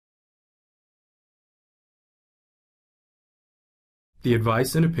The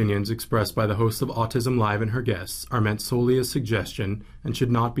advice and opinions expressed by the host of Autism Live and her guests are meant solely as suggestion and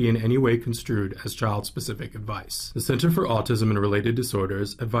should not be in any way construed as child-specific advice. The Center for Autism and Related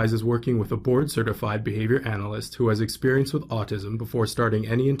Disorders advises working with a board-certified behavior analyst who has experience with autism before starting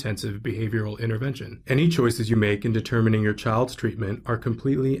any intensive behavioral intervention. Any choices you make in determining your child's treatment are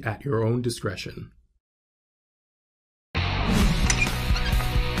completely at your own discretion.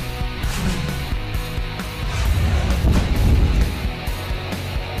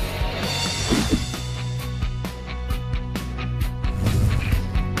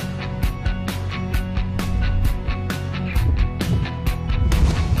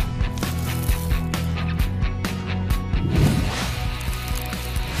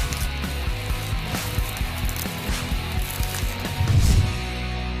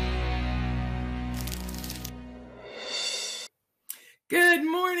 Good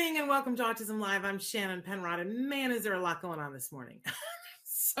morning and welcome to Autism Live. I'm Shannon Penrod, and man, is there a lot going on this morning.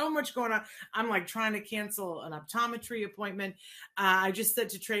 So much going on. I'm like trying to cancel an optometry appointment. I just said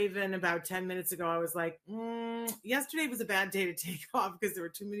to Traven about 10 minutes ago, I was like, yesterday was a bad day to take off because there were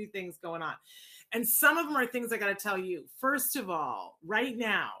too many things going on. And some of them are things I got to tell you. First of all, right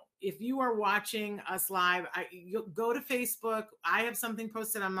now, if you are watching us live, you go to Facebook. I have something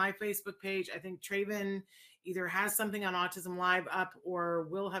posted on my Facebook page. I think Traven either has something on Autism Live up or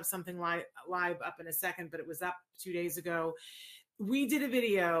will have something live up in a second, but it was up 2 days ago. We did a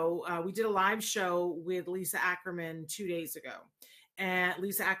video, we did a live show with Lisa Ackerman 2 days ago. And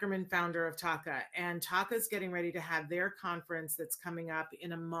Lisa Ackerman, founder of TACA. And TACA is getting ready to have their conference that's coming up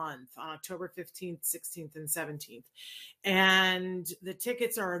in a month on October 15th, 16th, and 17th. And the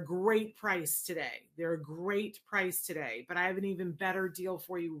tickets are a great price today. They're a great price today. But I have an even better deal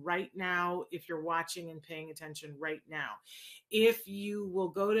for you right now if you're watching and paying attention right now. If you will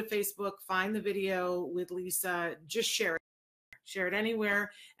go to Facebook, find the video with Lisa, just share it. Share it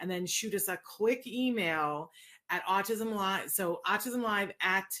anywhere, and then shoot us a quick email at Autism Live. So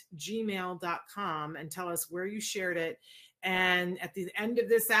autismlive@gmail.com and tell us where you shared it. And at the end of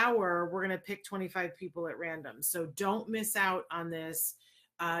this hour, we're going to pick 25 people at random. So don't miss out on this.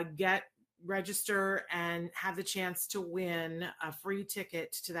 Register and have the chance to win a free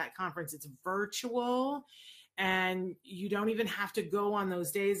ticket to that conference. It's virtual. And you don't even have to go on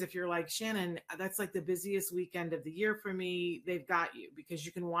those days. If you're like, Shannon, that's like the busiest weekend of the year for me, they've got you, because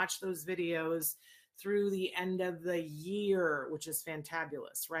you can watch those videos through the end of the year, which is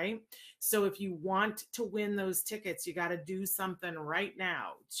fantabulous, right? So if you want to win those tickets, you got to do something right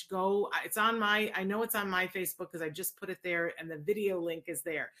now. Go, it's on my, I know it's on my Facebook because I just put it there and the video link is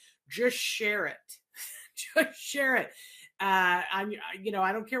there. Just share it. Just share it. I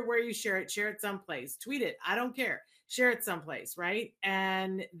don't care where you share it someplace, tweet it. I don't care. Share it someplace. Right.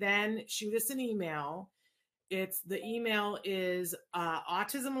 And then shoot us an email. The email is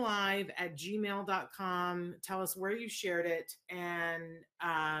autismlive@gmail.com. Tell us where you shared it. And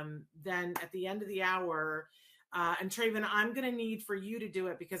then at the end of the hour, and Traven, I'm going to need for you to do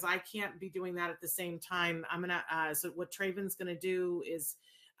it because I can't be doing that at the same time. I'm going to, so what Traven's going to do is,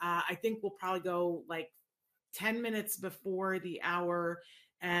 I think we'll probably go like 10 minutes before the hour,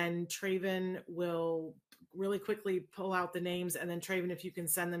 and Traven will really quickly pull out the names. And then Traven, if you can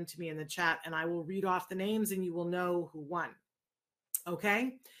send them to me in the chat, and I will read off the names and you will know who won.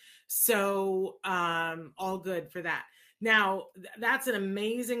 Okay. So, all good for that. Now that's an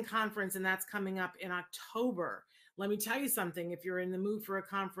amazing conference, and that's coming up in October. Let me tell you something. If you're in the mood for a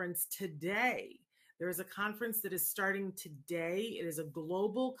conference today, there is a conference that is starting today. It is a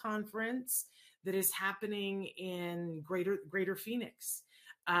global conference that is happening in Greater Phoenix,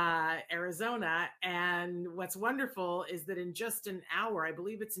 Arizona. And what's wonderful is that in just an hour, I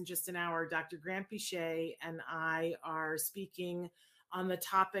believe it's in just an hour, Dr. Grant Pichet and I are speaking on the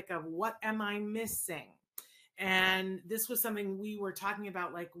topic of what am I missing? And this was something we were talking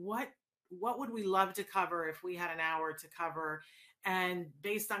about, like what would we love to cover if we had an hour to cover? And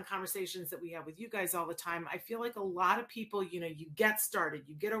based on conversations that we have with you guys all the time, I feel like a lot of people, you get started,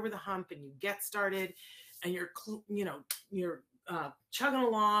 you get over the hump and you get started and you're chugging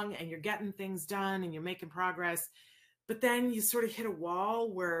along and you're getting things done and you're making progress. But then you sort of hit a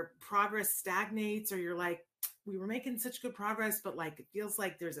wall where progress stagnates, or you're like, we were making such good progress, but like, it feels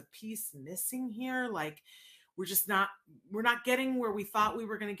like there's a piece missing here. Like we're not getting where we thought we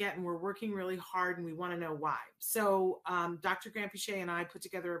were going to get, and we're working really hard and we want to know why. So Dr. Grant Pichet and I put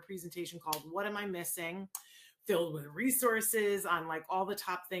together a presentation called What Am I Missing? Filled with resources on like all the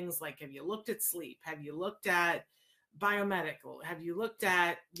top things. Like, have you looked at sleep? Have you looked at biomedical? Have you looked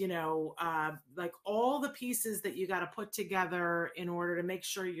at, like all the pieces that you got to put together in order to make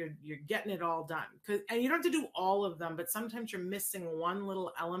sure you're getting it all done? And you don't have to do all of them, but sometimes you're missing one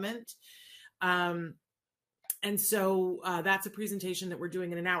little element. And so that's a presentation that we're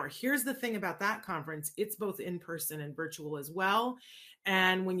doing in an hour. Here's the thing about that conference. It's both in person and virtual as well.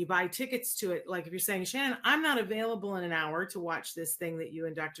 And when you buy tickets to it, like if you're saying, Shannon, I'm not available in an hour to watch this thing that you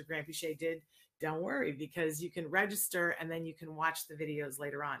and Dr. Granpeesheh did, don't worry, because you can register and then you can watch the videos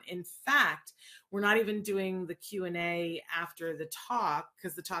later on. In fact, we're not even doing the Q&A after the talk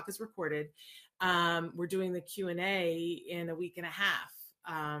because the talk is recorded. We're doing the Q&A in a week and a half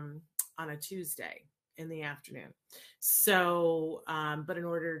on a Tuesday in the afternoon. So, but in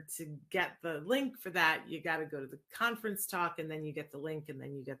order to get the link for that, you got to go to the conference talk and then you get the link and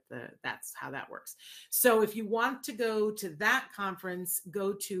then you get that's how that works. So if you want to go to that conference,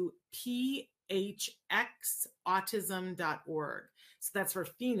 go to phxautism.org. So that's for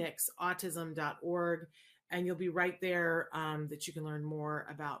phoenixautism.org. And you'll be right there that you can learn more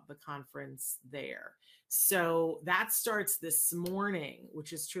about the conference there. So that starts this morning,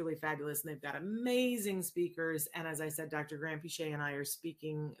 which is truly fabulous. And they've got amazing speakers. And as I said, Dr. Granpeesheh and I are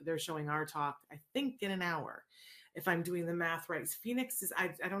speaking. They're showing our talk, I think, in an hour, if I'm doing the math right. Phoenix is,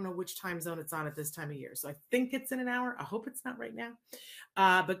 I don't know which time zone it's on at this time of year. So I think it's in an hour. I hope it's not right now.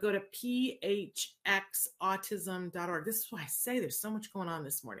 But go to phxautism.org. This is why I say there's so much going on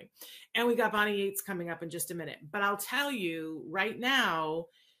this morning. And we got Bonnie Yates coming up in just a minute. But I'll tell you right now,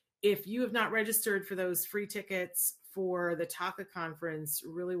 if you have not registered for those free tickets for the TACA conference,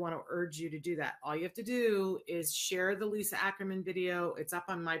 really want to urge you to do that. All you have to do is share the Lisa Ackerman video. It's up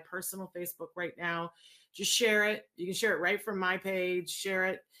on my personal Facebook right now. Just share it. You can share it right from my page, share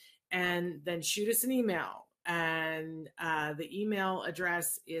it, and then shoot us an email. And the email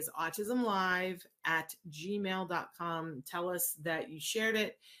address is autismlive@gmail.com. Tell us that you shared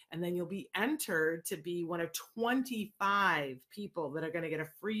it, and then you'll be entered to be one of 25 people that are going to get a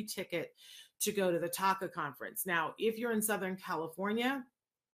free ticket to go to the TACA conference. Now, if you're in Southern California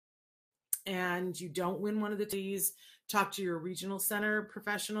and you don't win one of the T's, talk to your regional center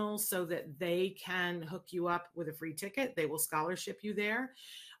professional so that they can hook you up with a free ticket. They will scholarship you there.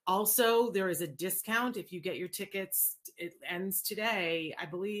 Also, there is a discount if you get your tickets. It ends today. I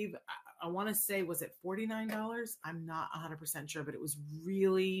believe, I want to say, was it $49? I'm not 100% sure, but it was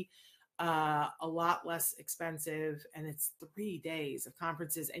really a lot less expensive. And it's 3 days of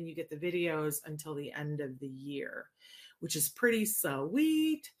conferences and you get the videos until the end of the year, which is pretty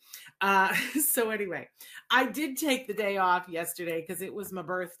sweet. So anyway, I did take the day off yesterday because it was my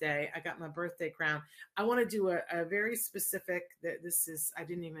birthday. I got my birthday crown. I want to do a very specific, I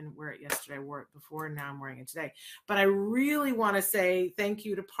didn't even wear it yesterday. I wore it before and now I'm wearing it today. But I really want to say thank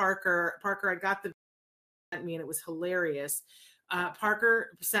you to Parker. Parker, I got the video and it was hilarious.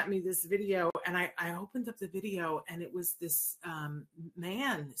 Parker sent me this video and I opened up the video and it was this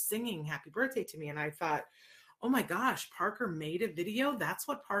man singing happy birthday to me. And I thought, oh my gosh, Parker made a video. That's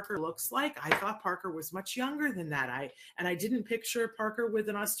what Parker looks like. I thought Parker was much younger than that. I didn't picture Parker with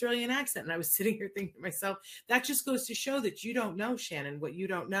an Australian accent. And I was sitting here thinking to myself, that just goes to show that you don't know, Shannon, what you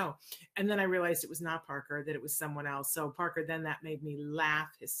don't know. And then I realized it was not Parker, that it was someone else. So Parker, then that made me laugh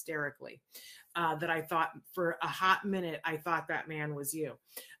hysterically. That I thought for a hot minute, I thought that man was you.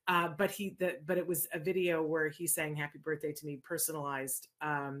 But it was a video where he sang happy birthday to me, personalized.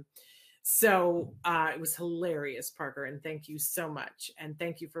 So it was hilarious, Parker, and thank you so much. And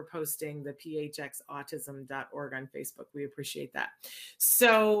thank you for posting the phxautism.org on Facebook. We appreciate that.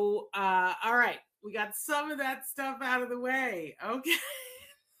 So, all right, we got some of that stuff out of the way. Okay.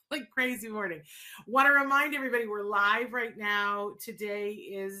 Like crazy morning. Want to remind everybody we're live right now. Today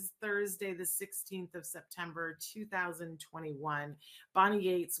is Thursday, the 16th of September, 2021. Bonnie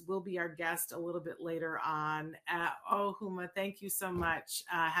Yates will be our guest a little bit later on. Oh, Huma, thank you so much.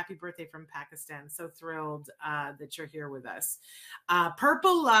 Happy birthday from Pakistan. So thrilled that you're here with us.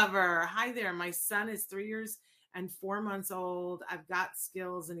 Purple Lover. Hi there. My son is 3 years and 4 months old. I've got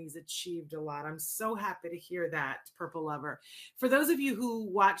skills and he's achieved a lot. I'm so happy to hear that, Purple Lover. For those of you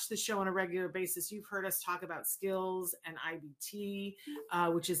who watch the show on a regular basis, you've heard us talk about skills and IBT,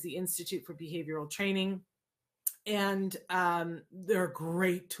 which is the Institute for Behavioral Training. And they're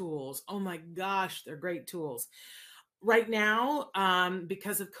great tools. Oh my gosh, they're great tools. Right now,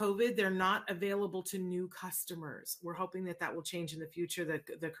 because of COVID, they're not available to new customers. We're hoping that will change in the future.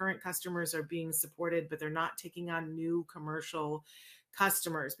 The current customers are being supported, but they're not taking on new commercial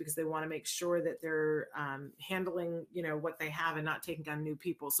customers because they want to make sure that they're handling, what they have and not taking on new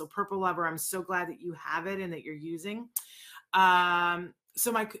people. So Purple Lover, I'm so glad that you have it and that you're using.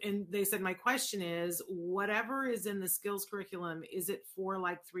 and they said, my question is, whatever is in the skills curriculum, is it for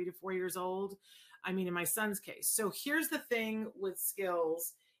like 3 to 4 years old? I mean, in my son's case. So here's the thing with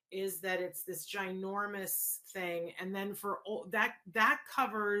skills is that it's this ginormous thing. And then for that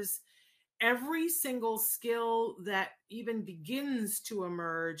covers every single skill that even begins to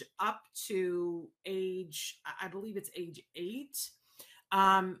emerge up to age, I believe it's age 8.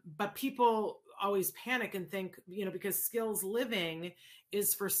 But people always panic and think, because skills living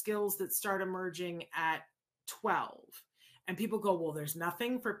is for skills that start emerging at 12. And people go, well, there's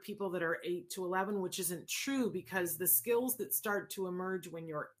nothing for people that are 8 to 11, which isn't true, because the skills that start to emerge when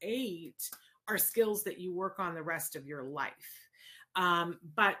you're 8 are skills that you work on the rest of your life.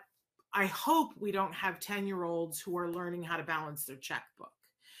 But I hope we don't have 10-year-olds who are learning how to balance their checkbook.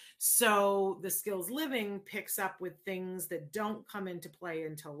 So the skills living picks up with things that don't come into play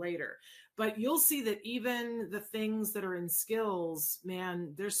until later. But you'll see that even the things that are in skills,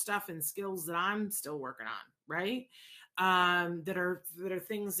 man, there's stuff in skills that I'm still working on, right? That are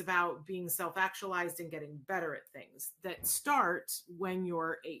things about being self-actualized and getting better at things that start when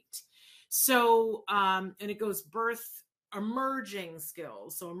you're 8. So, and it goes emerging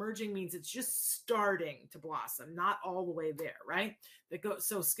skills. So emerging means it's just starting to blossom, not all the way there, right?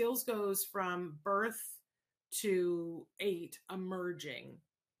 So skills goes from birth to 8, emerging,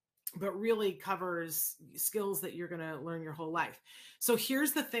 but really covers skills that you're going to learn your whole life. So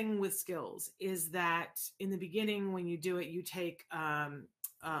here's the thing with skills is that in the beginning, when you do it, you take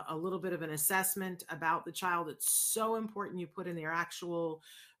a little bit of an assessment about the child. It's so important you put in their actual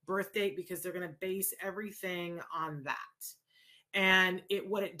birth date, because they're going to base everything on that. And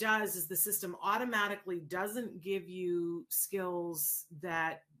what it does is the system automatically doesn't give you skills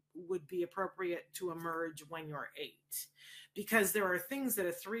that would be appropriate to emerge when you're 8, because there are things that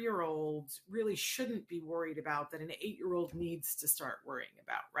a 3-year-old really shouldn't be worried about that an 8-year-old needs to start worrying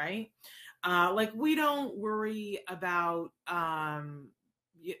about, right? Like we don't worry about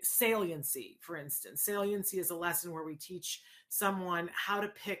saliency, for instance. Saliency is a lesson where we teach someone how to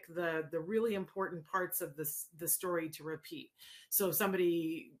pick the really important parts of the story to repeat. So if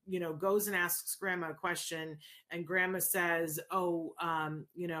somebody, goes and asks grandma a question and grandma says,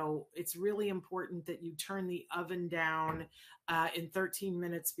 it's really important that you turn the oven down in 13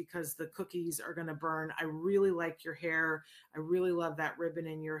 minutes because the cookies are going to burn. I really like your hair. I really love that ribbon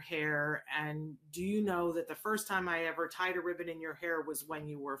in your hair. And do you know that the first time I ever tied a ribbon in your hair was when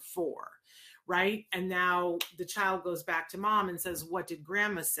you were 4? Right? And now the child goes back to mom and says, what did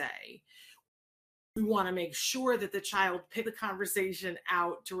grandma say? We want to make sure that the child pick the conversation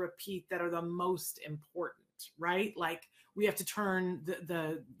out to repeat that are the most important, right? Like we have to turn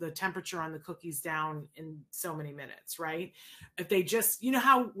the temperature on the cookies down in so many minutes, right? If they just,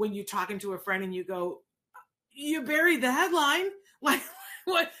 how when you're talking to a friend and you go, you buried the headline, like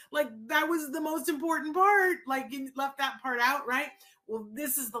what? Like that was the most important part. Like you left that part out, right? Well,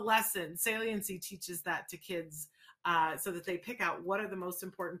 this is the lesson. Saliency teaches that to kids so that they pick out what are the most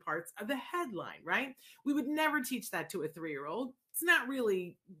important parts of the headline, right? We would never teach that to a 3-year-old. It's not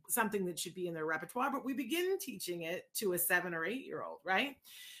really something that should be in their repertoire, but we begin teaching it to a 7 or 8-year-old, right?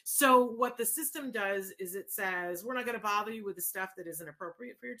 So what the system does is it says, we're not going to bother you with the stuff that isn't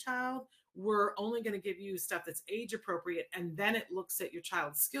appropriate for your child. We're only going to give you stuff that's age appropriate. And then it looks at your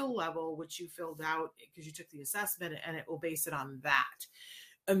child's skill level, which you filled out because you took the assessment, and it will base it on that.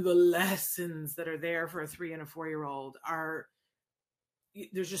 And the lessons that are there for a 3 and a 4-year-old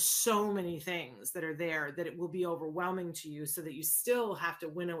there's just so many things that are there that it will be overwhelming to you, so that you still have to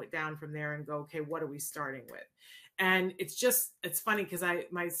winnow it down from there and go, okay, what are we starting with? And it's funny because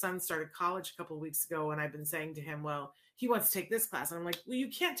my son started college a couple of weeks ago, and I've been saying to him, well, he wants to take this class. And I'm like, well, you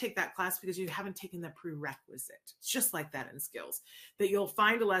can't take that class because you haven't taken the prerequisite. It's just like that in skills, that you'll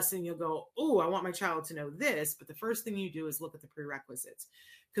find a lesson, you'll go, oh, I want my child to know this. But the first thing you do is look at the prerequisites,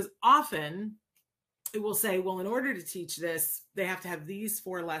 because often it will say, well, in order to teach this, they have to have these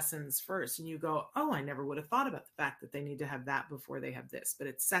 4 lessons first. And you go, oh, I never would have thought about the fact that they need to have that before they have this, but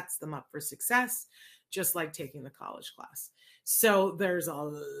it sets them up for success, just like taking the college class. So there's a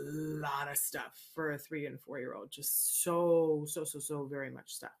lot of stuff for a 3 and 4-year-old, just so very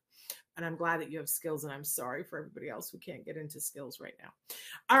much stuff. And I'm glad that you have skills, and I'm sorry for everybody else who can't get into skills right now.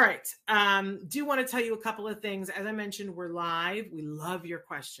 All right. Do want to tell you a couple of things. As I mentioned, we're live. We love your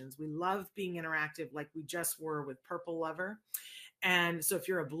questions. We love being interactive like we just were with Purple Lover. And so if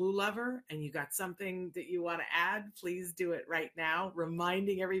you're a blue lover and you got something that you want to add, please do it right now.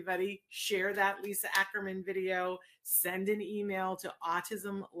 Reminding everybody, share that Lisa Ackerman video, send an email to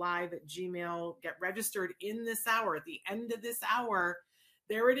autismlive@gmail.com, get registered in this hour. At the end of this hour,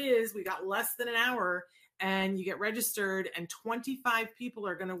 there it is. We got less than an hour, and you get registered, and 25 people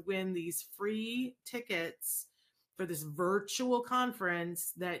are going to win these free tickets for this virtual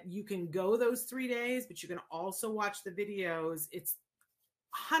conference that you can go those 3 days, but you can also watch the videos. It's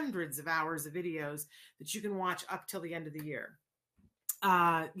hundreds of hours of videos that you can watch up till the end of the year.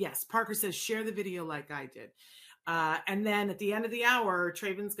 Yes, Parker says, share the video like I did. And then at the end of the hour,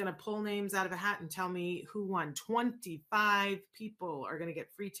 Traven's going to pull names out of a hat and tell me who won. 25 people are going to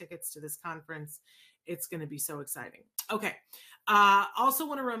get free tickets to this conference. It's going to be so exciting. Okay. Also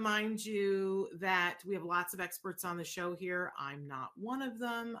want to remind you that we have lots of experts on the show here. I'm not one of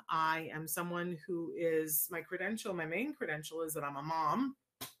them. I am someone who is, my main credential is that I'm a mom.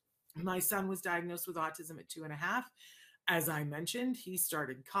 My son was diagnosed with autism at 2.5. As I mentioned, he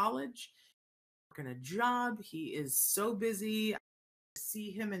started college, working a job. He is so busy. I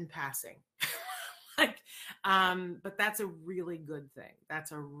see him in passing. But that's a really good thing.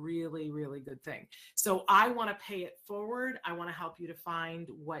 That's a really, really good thing. So I want to pay it forward. I want to help you to find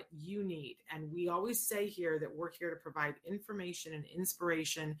what you need. And we always say here that we're here to provide information and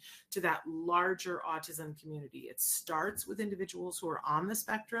inspiration to that larger autism community. It starts with individuals who are on the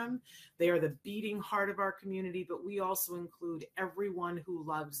spectrum. They are the beating heart of our community, but we also include everyone who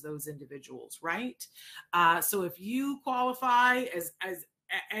loves those individuals, right? So if you qualify as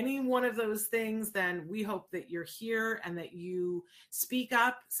any one of those things, then we hope that you're here and that you speak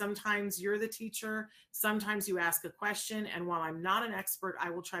up. Sometimes you're the teacher. Sometimes you ask a question. And while I'm not an expert, I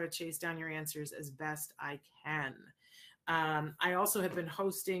will try to chase down your answers as best I can. I also have been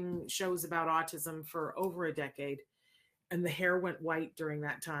hosting shows about autism for over a decade, and the hair went white during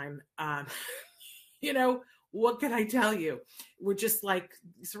that time. What can I tell you? We're just like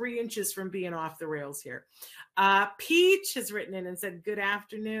 3 inches from being off the rails here. Peach has written in and said, good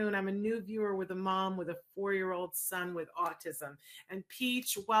afternoon. I'm a new viewer with a mom with a 4-year-old son with autism. And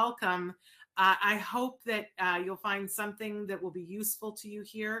Peach, welcome. I hope that you'll find something that will be useful to you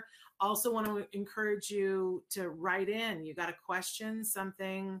here. Also want to encourage you to write in. You got a question,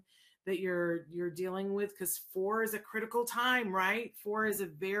 something that you're dealing with, because 4 is a critical time, right? 4 is a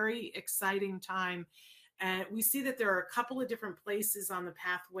very exciting time. And we see that there are a couple of different places on the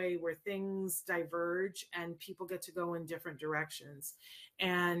pathway where things diverge and people get to go in different directions.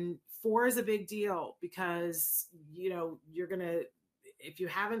 And 4 is a big deal because, you're going to, if you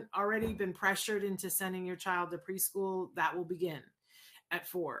haven't already been pressured into sending your child to preschool, that will begin at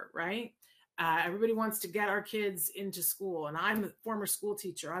 4, right? Everybody wants to get our kids into school. And I'm a former school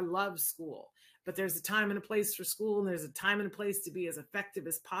teacher. I love school. But there's a time and a place for school, and there's a time and a place to be as effective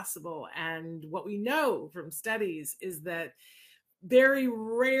as possible. And what we know from studies is that very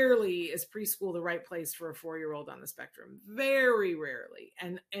rarely is preschool the right place for a 4-year-old on the spectrum. Very rarely,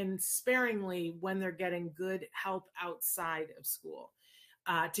 and sparingly when they're getting good help outside of school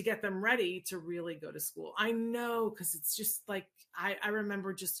to get them ready to really go to school. I know, because it's just like, I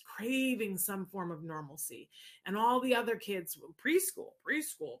remember just craving some form of normalcy, and all the other kids, preschool, we're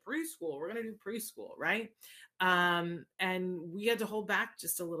going to do preschool, right? And we had to hold back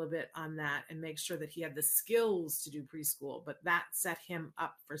just a little bit on that and make sure that he had the skills to do preschool, but that set him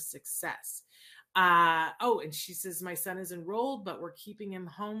up for success. And she says, my son is enrolled, but we're keeping him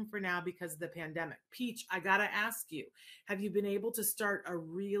home for now because of the pandemic. Peach, I got to ask you, have you been able to start a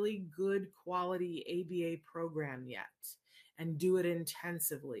really good quality ABA program yet and do it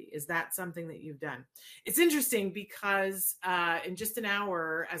intensively? Is that something that you've done? It's interesting because in just an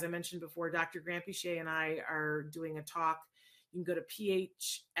hour, as I mentioned before, Dr. Grant Pichet and I are doing a talk. You can go to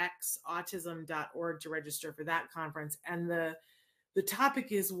phxautism.org to register for that conference. And the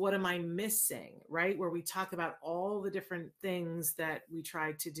topic is, what am I missing, right? Where we talk about all the different things that we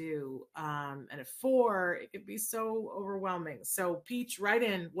tried to do. And at 4, it could be so overwhelming. So Peach, write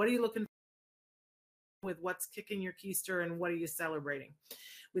in. What are you looking for with what's kicking your keister, and what are you celebrating?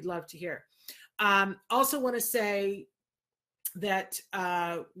 We'd love to hear. Also want to say that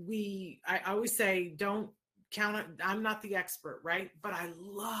I always say, don't count it. I'm not the expert, right? But I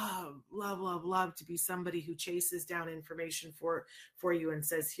love to be somebody who chases down information for you and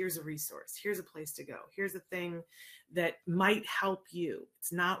says, here's a resource, here's a place to go, here's a thing that might help you.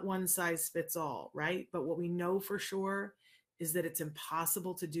 It's not one size fits all, right? But what we know for sure is that it's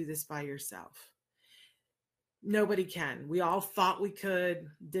impossible to do this by yourself. Nobody can. We all thought we could,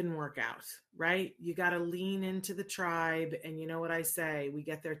 didn't work out, right? You got to lean into the tribe. And you know what I say? We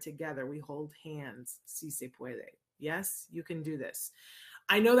get there together. We hold hands. Si se puede. Yes, you can do this.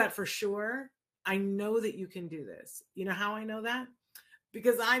 I know that for sure. I know that you can do this. You know how I know that?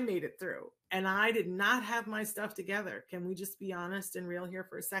 Because I made it through and I did not have my stuff together. Can we just be honest and real here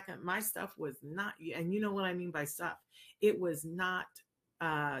for a second? My stuff was not, and you know what I mean by stuff. It was not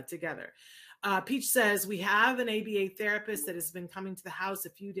together. Peach says, we have an ABA therapist that has been coming to the house a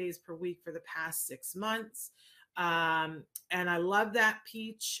few days per week for the past 6 months. And I love that,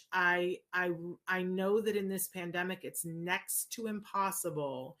 Peach. I know that in this pandemic, it's next to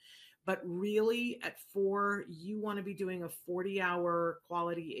impossible, but really at 4, you want to be doing a 40-hour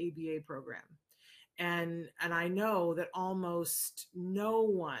quality ABA program. And I know that almost no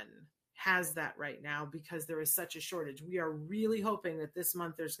one has that right now because there is such a shortage. We are really hoping that this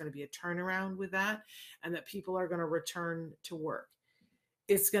month there's going to be a turnaround with that and that people are going to return to work.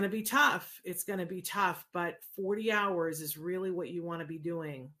 It's going to be tough. It's going to be tough, but 40 hours is really what you want to be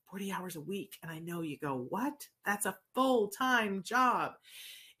doing. 40 hours a week. And I know you go, what? That's a full-time job.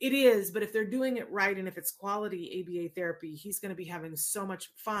 It is, but if they're doing it right and if it's quality ABA therapy, he's going to be having so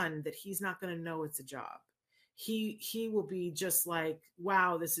much fun that he's not going to know it's a job. He will be just like,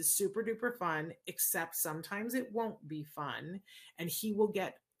 wow, this is super duper fun, except sometimes it won't be fun and he will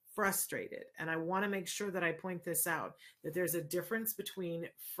get frustrated. And I want to make sure that I point this out, that there's a difference between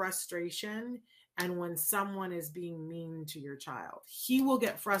frustration and when someone is being mean to your child. He will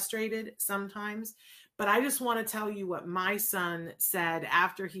get frustrated sometimes, but I just want to tell you what my son said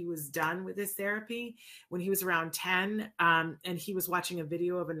after he was done with his therapy when he was around 10, and he was watching a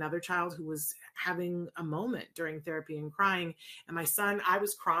video of another child who was having a moment during therapy and crying. And my son, I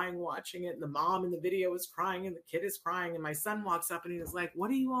was crying watching it, and the mom in the video was crying, and the kid is crying. And my son walks up and he was like,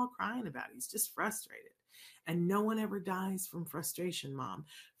 what are you all crying about? He's just frustrated. And no one ever dies from frustration, Mom.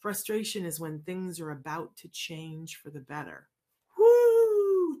 Frustration is when things are about to change for the better.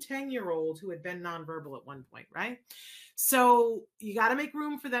 Woo! 10-year-old who had been nonverbal at one point, right? So you got to make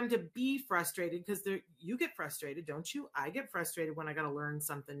room for them to be frustrated because you get frustrated, don't you? I get frustrated when I got to learn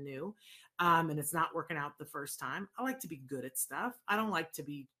something new and it's not working out the first time. I like to be good at stuff. I don't like to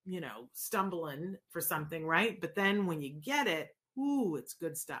be, stumbling for something, right? But then when you get it, ooh, it's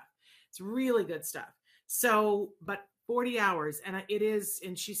good stuff. It's really good stuff. So, but 40 hours, and it is,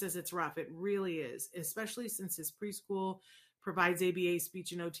 and she says it's rough. It really is, especially since his preschool provides ABA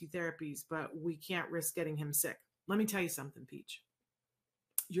speech and OT therapies, but we can't risk getting him sick. Let me tell you something, Peach.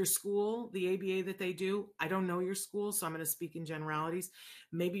 Your school, the ABA that they do, I don't know your school, so I'm going to speak in generalities.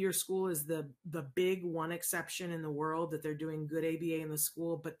 Maybe your school is the big one exception in the world that they're doing good ABA in the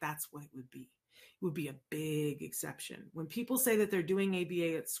school, but that's what it would be. It would be a big exception. When people say that they're doing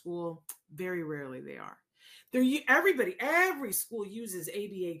ABA at school, very rarely they are. Every school uses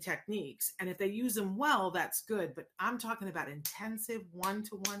ABA techniques, and if they use them well, that's good. But I'm talking about intensive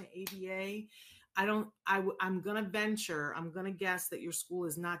one-to-one ABA. I'm going to guess that your school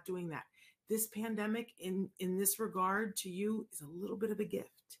is not doing that. This pandemic in this regard to you is a little bit of a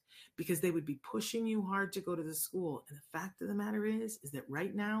gift because they would be pushing you hard to go to the school. And the fact of the matter is that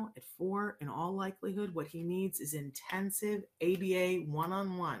right now at 4, in all likelihood, what he needs is intensive ABA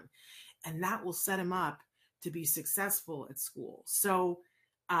one-on-one, and that will set him up to be successful at school. So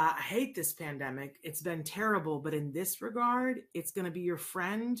I hate this pandemic. It's been terrible, but in this regard, it's going to be your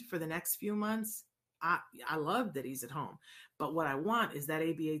friend for the next few months. I love that he's at home, but what I want is that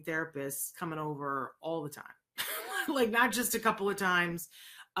ABA therapist coming over all the time, like not just a couple of times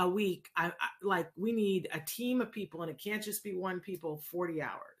a week. We need a team of people, and it can't just be one people 40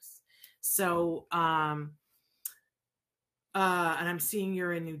 hours. So, and I'm seeing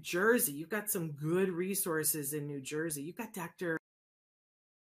you're in New Jersey. You've got some good resources in New Jersey. You've got Dr.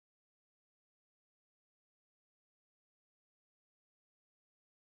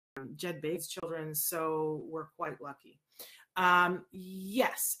 Jed Bates' children, so we're quite lucky.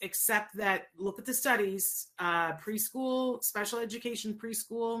 Yes, except that look at the studies. Preschool, special education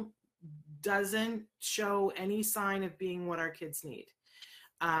preschool doesn't show any sign of being what our kids need.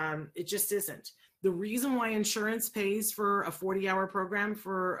 It just isn't. The reason why insurance pays for a 40-hour program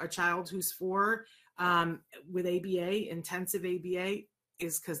for a child who's 4 with ABA, intensive ABA,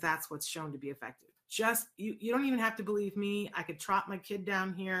 is because that's what's shown to be effective. Just, you don't even have to believe me. I could trot my kid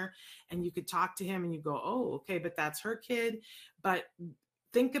down here and you could talk to him and you go, oh, okay, but that's her kid. But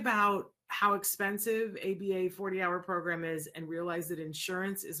think about how expensive ABA 40-hour program is and realize that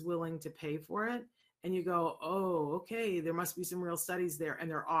insurance is willing to pay for it. And you go, oh, okay, there must be some real studies there. And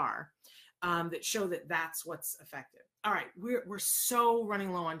there are. That show that that's what's effective. All right, we're so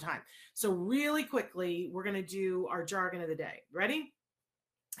running low on time. So really quickly, we're going to do our jargon of the day. Ready?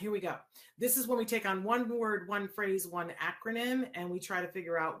 Here we go. This is when we take on one word, one phrase, one acronym, and we try to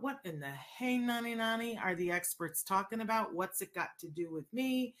figure out what in the hey nani nani are the experts talking about? What's it got to do with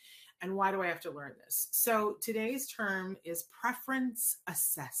me? And why do I have to learn this? So today's term is preference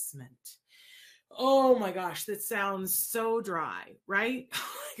assessment. Oh my gosh, that sounds so dry, right?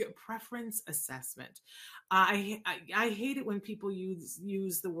 Like a preference assessment. I hate it when people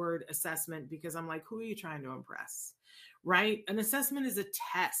use the word assessment, because I'm like, who are you trying to impress? Right? An assessment is a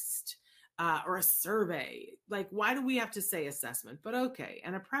test. Or a survey. Like, why do we have to say assessment? But okay,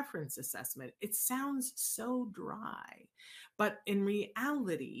 and a preference assessment. It sounds so dry. But in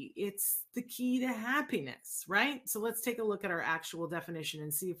reality, it's the key to happiness, right? So let's take a look at our actual definition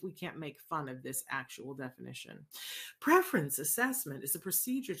and see if we can't make fun of this actual definition. Preference assessment is a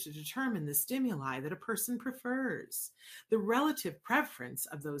procedure to determine the stimuli that a person prefers, the relative preference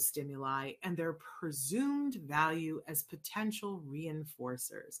of those stimuli, and their presumed value as potential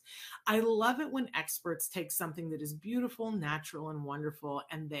reinforcers. I love it when experts take something that is beautiful, natural, and wonderful,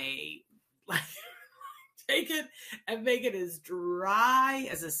 and they like take it and make it as dry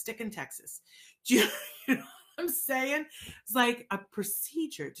as a stick in Texas. Do you know what I'm saying? It's like a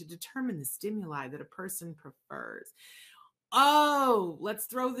procedure to determine the stimuli that a person prefers. Oh, let's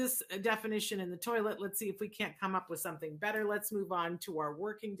throw this definition in the toilet. Let's see if we can't come up with something better. Let's move on to our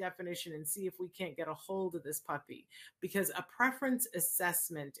working definition and see if we can't get a hold of this puppy. Because a preference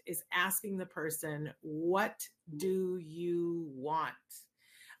assessment is asking the person, what do you want?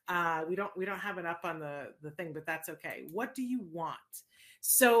 We don't have it up on the thing, but that's okay. What do you want?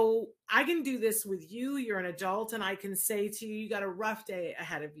 So I can do this with you. You're an adult, and I can say to you, you got a rough day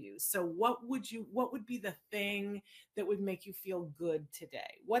ahead of you. So what would be the thing that would make you feel good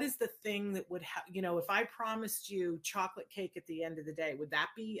today? What is the thing that would if I promised you chocolate cake at the end of the day, would that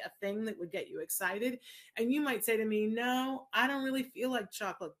be a thing that would get you excited? And you might say to me, no, I don't really feel like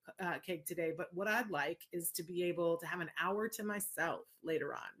chocolate cake today, but what I'd like is to be able to have an hour to myself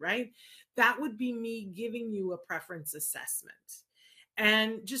later on, right? That would be me giving you a preference assessment.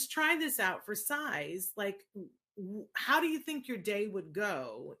 And just try this out for size. Like, how do you think your day would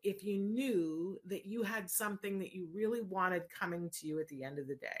go if you knew that you had something that you really wanted coming to you at the end of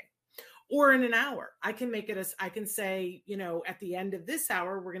the day? Or in an hour, I can make it as I can say, at the end of this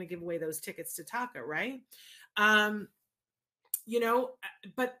hour, we're going to give away those tickets to Taka, right? But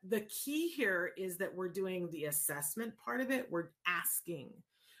the key here is that we're doing the assessment part of it. We're asking,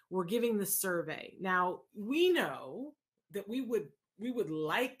 we're giving the survey. Now, we know that we would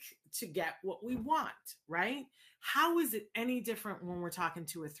like to get what we want, right? How is it any different when we're talking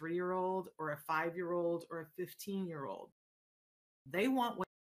to a 3-year-old or a 5-year-old or a 15-year-old? They want what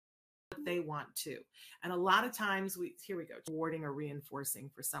they want to. And a lot of times here we go, rewarding or reinforcing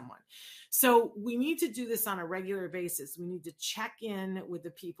for someone. So we need to do this on a regular basis. We need to check in with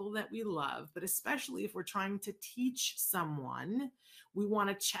the people that we love, but especially if we're trying to teach someone, we want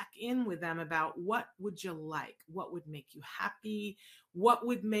to check in with them about what would you like? What would make you happy? What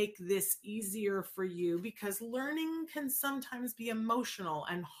would make this easier for you? Because learning can sometimes be emotional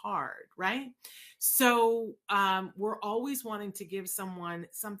and hard, right? So we're always wanting to give someone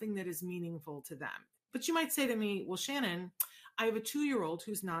something that is meaningful to them. But you might say to me, well, Shannon, I have a 2-year-old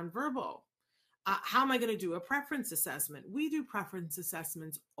who's nonverbal. How am I going to do a preference assessment? We do preference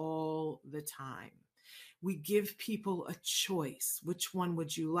assessments all the time. We give people a choice. Which one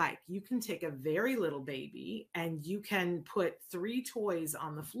would you like? You can take a very little baby and you can put 3 toys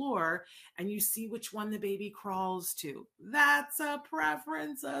on the floor and you see which one the baby crawls to. That's a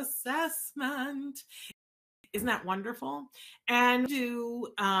preference assessment. Isn't that wonderful? And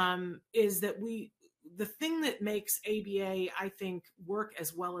is that the thing that makes ABA, I think, work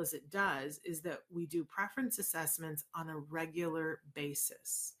as well as it does is that we do preference assessments on a regular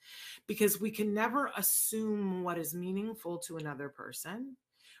basis, because we can never assume what is meaningful to another person,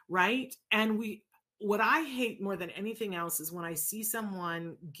 right? And what I hate more than anything else is when I see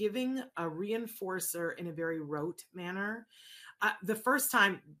someone giving a reinforcer in a very rote manner. The first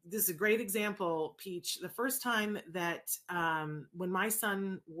time, this is a great example, Peach. The first time that when my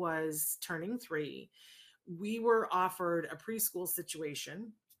son was turning 3, we were offered a preschool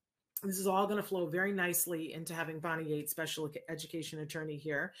situation. This is all going to flow very nicely into having Bonnie Yates, special education attorney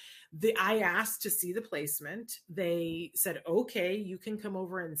here. I asked to see the placement. They said, okay, you can come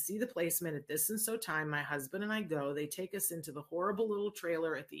over and see the placement at this and so time. My husband and I go. They take us into the horrible little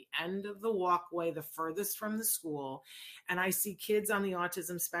trailer at the end of the walkway, the furthest from the school. And I see kids on the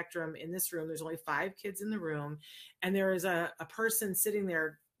autism spectrum in this room. There's only 5 kids in the room. And there is a person sitting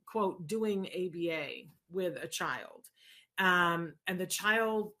there, quote, doing ABA with a child. And the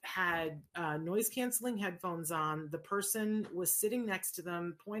child had noise canceling headphones on. The person was sitting next to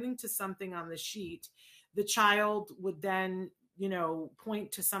them, pointing to something on the sheet. The child would then,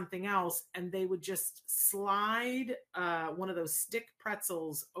 point to something else, and they would just slide one of those stick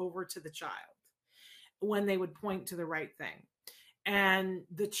pretzels over to the child when they would point to the right thing. And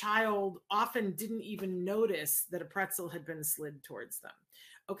the child often didn't even notice that a pretzel had been slid towards them.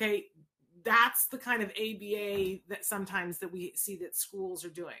 Okay, that's the kind of ABA that sometimes that we see that schools are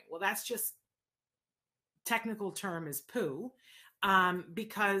doing. Well, that's just, technical term is poo,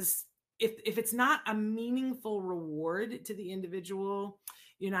 because if it's not a meaningful reward to the individual,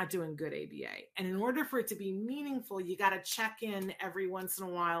 you're not doing good ABA. And in order for it to be meaningful, you got to check in every once in a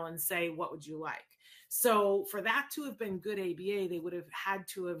while and say, what would you like? So for that to have been good ABA, they would have had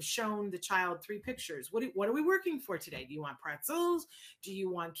to have shown the child 3 pictures. What are we working for today? Do you want pretzels? Do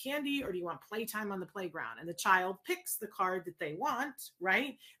you want candy? Or do you want playtime on the playground? And the child picks the card that they want,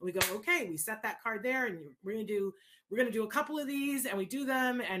 right? And we go, okay, we set that card there, and we're going to do a couple of these, and we do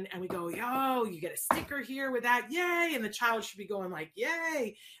them, and we go, yo, you get a sticker here with that, yay. And the child should be going like,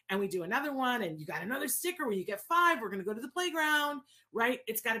 yay. And we do another one, and you got another sticker where you get 5. We're going to go to the playground, right?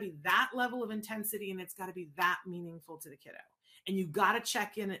 It's got to be that level of intensity, and it's got to be that meaningful to the kiddo. And you got to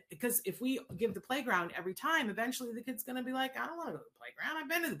check in, because if we give the playground every time, eventually the kid's going to be like, I don't want to go to the playground. I've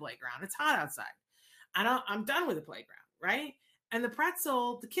been to the playground. It's hot outside. I'm done with the playground, right? And the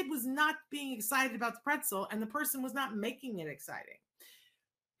pretzel, the kid was not being excited about the pretzel, and the person was not making it exciting.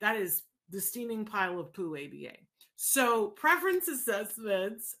 That is the steaming pile of poo ABA. So preference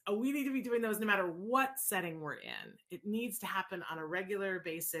assessments, we need to be doing those no matter what setting we're in. It needs to happen on a regular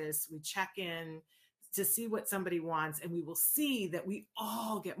basis. We check in to see what somebody wants, and we will see that we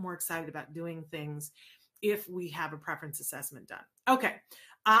all get more excited about doing things if we have a preference assessment done. Okay.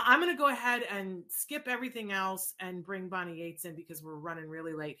 I'm going to go ahead and skip everything else and bring Bonnie Yates in because we're running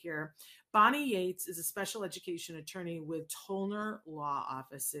really late here. Bonnie Yates is a special education attorney with Tollner Law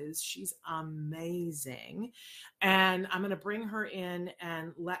Offices. She's amazing. And I'm going to bring her in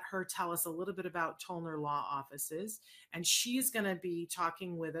and let her tell us a little bit about Tollner Law Offices. And she's going to be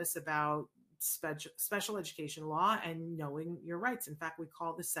talking with us about special education law and knowing your rights. In fact, we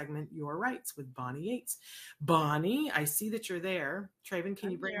call this segment Your Rights with Bonnie Yates. Bonnie, I see that you're there. Traven,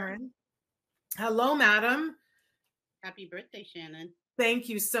 can you bring her in? Hello, madam. Happy birthday, Shannon. Thank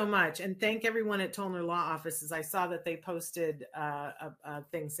you so much. And thank everyone at Tollner Law Offices. I saw that they posted a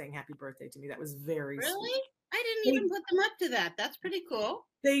thing saying happy birthday to me. That was very Really? sweet. I didn't even put them up to that. That's pretty cool.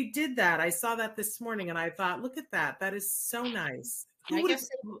 They did that. I saw that this morning and I thought, look at that. That is so nice. I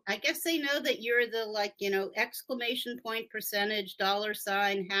guess they know that you're the exclamation point percentage,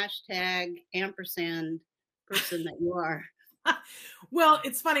 $, hashtag, ampersand person that you are. Well,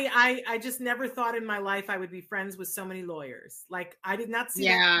 it's funny. I just never thought in my life I would be friends with so many lawyers. Like, I did not see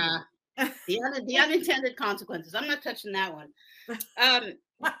that. The unintended consequences. I'm not touching that one.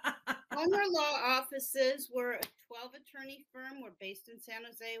 Tollner Law Offices, we're a 12-attorney firm. We're based in San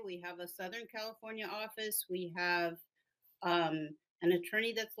Jose. We have a Southern California office. We have an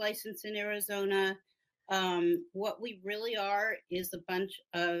attorney that's licensed in Arizona. What we really are is a bunch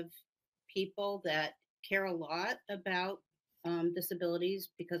of people that care a lot about disabilities,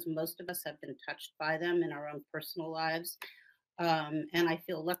 because most of us have been touched by them in our own personal lives. And I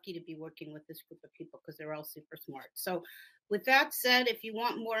feel lucky to be working with this group of people because they're all super smart. So with that said, if you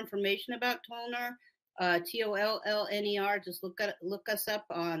want more information about Tollner, Tollner, just look us up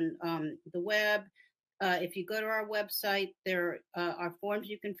on the web. If you go to our website, there are forms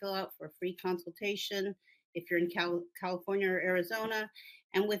you can fill out for a free consultation if you're in California or Arizona.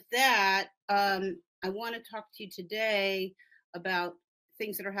 And with that, I want to talk to you today about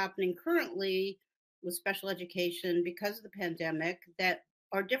things that are happening currently with special education because of the pandemic that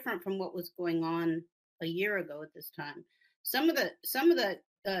are different from what was going on a year ago at this time. Some of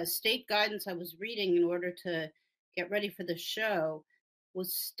the state guidance I was reading in order to get ready for the show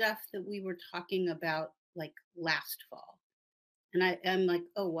was stuff that we were talking about like last fall. And I'm like,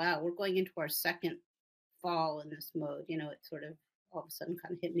 oh, wow, we're going into our second fall in this mode. It sort of all of a sudden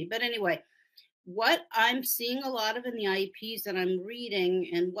kind of hit me. But anyway, what I'm seeing a lot of in the IEPs that I'm reading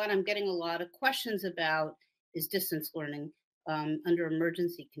and what I'm getting a lot of questions about is distance learning under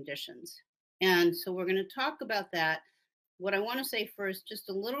emergency conditions. And so we're going to talk about that. What I want to say first, just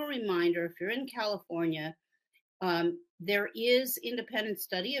a little reminder, if you're in California, there is independent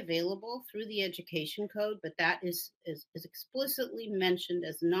study available through the Education Code, but that is explicitly mentioned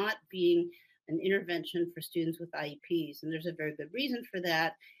as not being an intervention for students with IEPs. And there's a very good reason for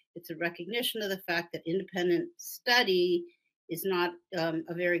that. It's a recognition of the fact that independent study is not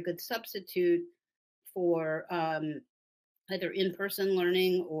a very good substitute for either in-person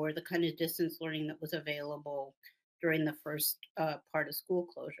learning or the kind of distance learning that was available during the first part of school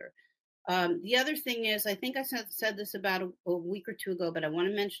closure. The other thing is, I think I said this about a week or two ago, but I want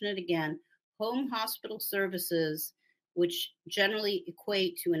to mention it again. Home hospital services, which generally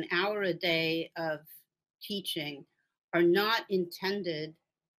equate to an hour a day of teaching, are not intended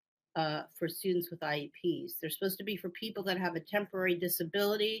for students with IEPs. They're supposed to be for people that have a temporary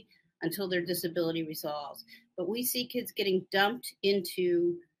disability until their disability resolves. But we see kids getting dumped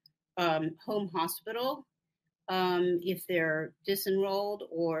into home hospital if they're disenrolled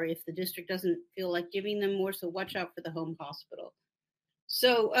or if the district doesn't feel like giving them more. So watch out for the home hospital.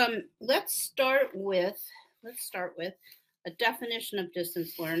 So let's start with a definition of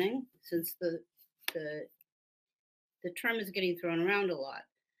distance learning, since the term is getting thrown around a lot.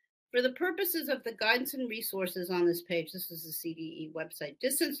 For the purposes of the guidance and resources on this page, this is the CDE website,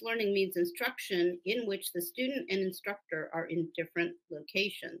 distance learning means instruction in which the student and instructor are in different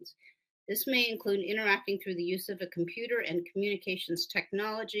locations. This may include interacting through the use of a computer and communications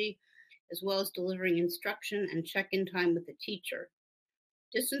technology, as well as delivering instruction and check-in time with the teacher.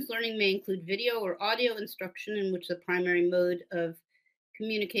 Distance learning may include video or audio instruction in which the primary mode of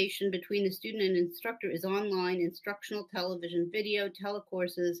communication between the student and instructor is online, instructional television, video,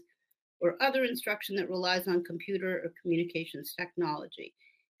 telecourses, or other instruction that relies on computer or communications technology.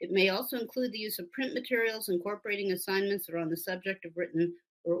 It may also include the use of print materials incorporating assignments that are on the subject of written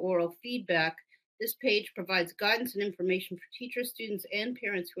or oral feedback. This page provides guidance and information for teachers, students, and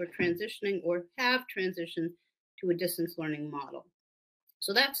parents who are transitioning or have transitioned to a distance learning model.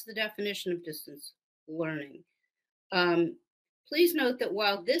 So that's the definition of distance learning. Please note that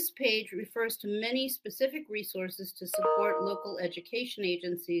while this page refers to many specific resources to support local education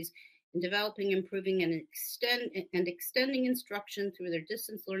agencies in developing, improving, and extending instruction through their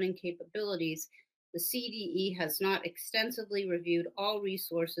distance learning capabilities, the CDE has not extensively reviewed all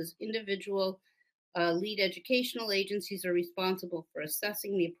resources. Individual lead educational agencies are responsible for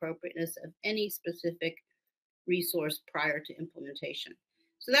assessing the appropriateness of any specific resource prior to implementation.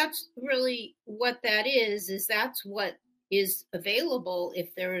 So that's really what that is that's what is available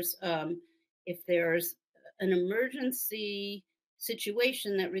if there's an emergency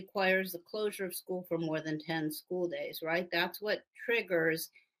situation that requires the closure of school for more than 10 school days, right? That's what triggers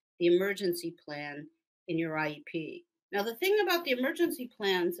the emergency plan in your IEP. Now, the thing about the emergency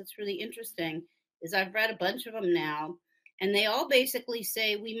plans that's really interesting is I've read a bunch of them now, and they all basically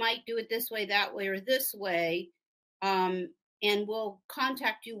say we might do it this way, that way, or this way, and we'll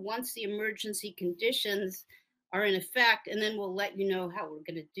contact you once the emergency conditions are in effect, and then we'll let you know how we're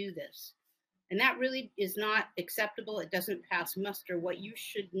going to do this. And that really is not acceptable. It doesn't pass muster. What you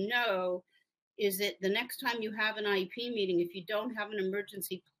should know is that the next time you have an IEP meeting, if you don't have an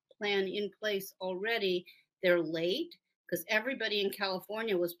emergency plan in place already, they're late, because everybody in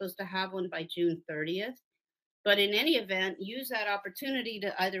California was supposed to have one by June 30th. But in any event, use that opportunity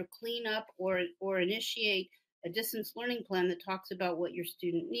to either clean up or initiate a distance learning plan that talks about what your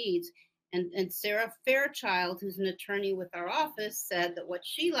student needs. And Sarah Fairchild, who's an attorney with our office, said that what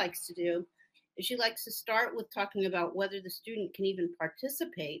she likes to do is she likes to start with talking about whether the student can even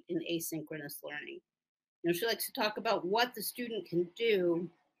participate in asynchronous learning. You know, she likes to talk about what the student can do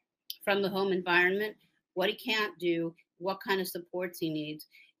from the home environment, what he can't do, what kind of supports he needs.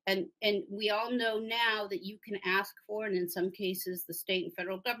 And we all know now that you can ask for, and in some cases, the state and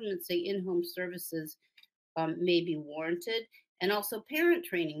federal government say in-home services may be warranted. And also parent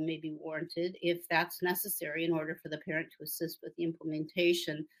training may be warranted if that's necessary in order for the parent to assist with the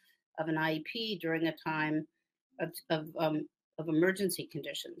implementation of an IEP during a time of emergency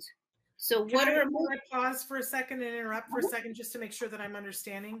conditions. So Can I pause for a second and interrupt for a second just to make sure that I'm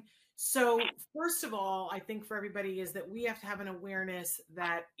understanding? So first of all, I think for everybody is that we have to have an awareness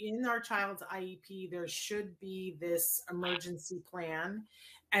that in our child's IEP, there should be this emergency plan,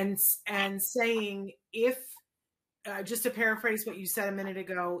 and saying if, just to paraphrase what you said a minute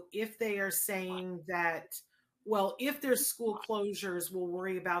ago, if they are saying that, well, if there's school closures, we'll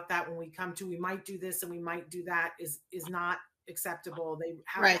worry about that when we come to, we might do this and we might do that, is not acceptable. They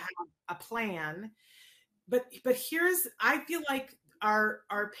have to have a plan. But here's, I feel like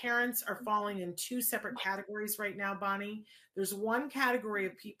our parents are falling in two separate categories right now, Bonnie. There's one category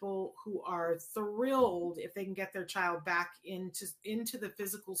of people who are thrilled if they can get their child back into the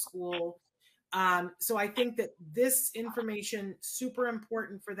physical school. So I think that this information super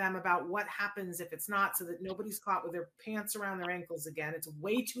important for them about what happens if it's not, so that nobody's caught with their pants around their ankles again. It's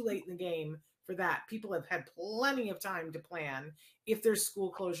way too late in the game for that. People have had plenty of time to plan if there's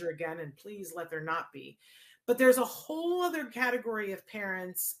school closure again, and please let there not be. But there's a whole other category of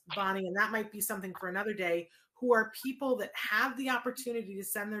parents, Bonnie, and that might be something for another day, who are people that have the opportunity to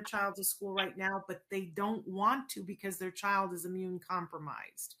send their child to school right now, but they don't want to because their child is immune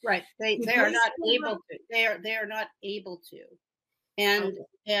compromised. Right. They are not able to. They are not able to.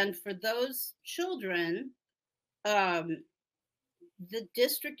 And for those children, the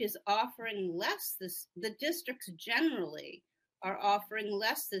district is offering less the districts generally are offering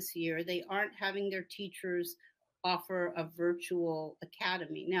less this year. They aren't having their teachers offer a virtual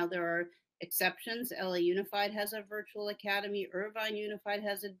academy. Now, there are exceptions. LA Unified has a virtual academy. Irvine Unified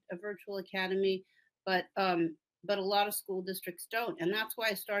has a virtual academy, but a lot of school districts don't. And that's why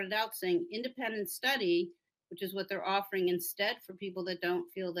I started out saying independent study, which is what they're offering instead for people that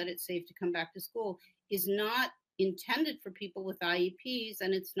don't feel that it's safe to come back to school, is not intended for people with IEPs,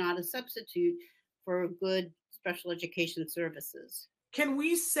 and it's not a substitute for good special education services. Can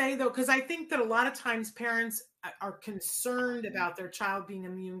we say, though, because I think that a lot of times parents are concerned about their child being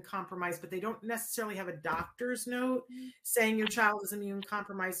immune compromised, but they don't necessarily have a doctor's note saying your child is immune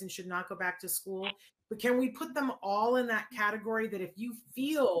compromised and should not go back to school. But can we put them all in that category, that if you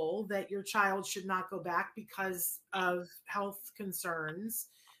feel that your child should not go back because of health concerns,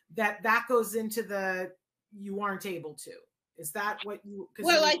 that goes into the you aren't able to? Is that what you?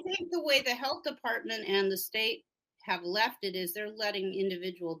 Well, I think the way the health department and the state have left it is they're letting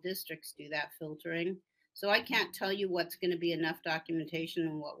individual districts do that filtering. So I can't tell you what's going to be enough documentation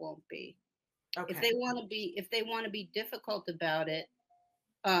and what won't be. Okay. If they want to be difficult about it,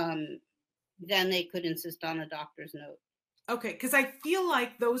 then they could insist on a doctor's note. Okay, because I feel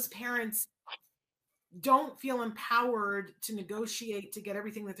like those parents don't feel empowered to negotiate to get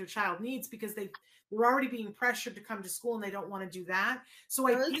everything that their child needs because they're already being pressured to come to school and they don't want to do that. So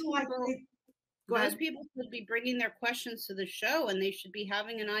I feel like those people should be bringing their questions to the show, and they should be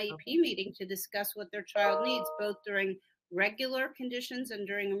having an IEP meeting to discuss what their child needs, both during regular conditions and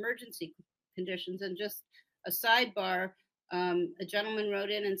during emergency conditions. And just a sidebar, a gentleman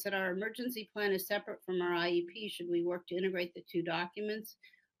wrote in and said, our emergency plan is separate from our IEP. Should we work to integrate the two documents?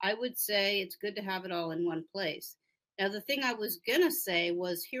 I would say it's good to have it all in one place. Now, the thing I was going to say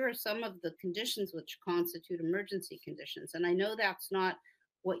was, here are some of the conditions which constitute emergency conditions. And I know that's not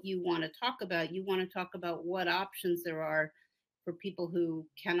what you want to talk about. You want to talk about what options there are for people who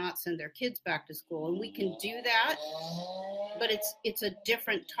cannot send their kids back to school. And we can do that, but it's a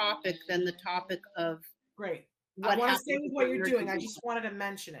different topic than the topic of Great. I want to say what you're doing. I just wanted to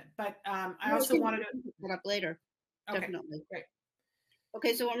mention it, but I also wanted to put it up later. Okay. Definitely. Great.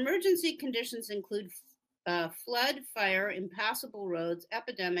 Okay, so emergency conditions include flood, fire, impassable roads,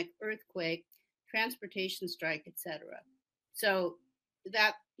 epidemic, earthquake, transportation strike, etc. So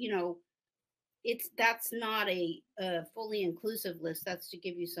that, that's not a fully inclusive list. That's to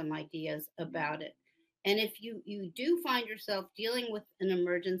give you some ideas about it. And if you do find yourself dealing with an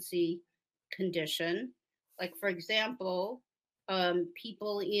emergency condition, like, for example,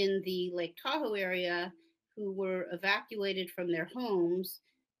 people in the Lake Tahoe area who were evacuated from their homes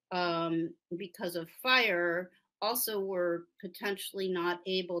because of fire also were potentially not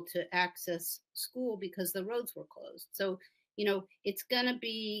able to access school because the roads were closed. So, it's going to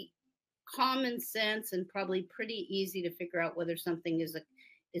be common sense and probably pretty easy to figure out whether something is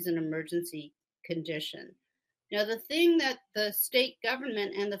an emergency condition. Now, the thing that the state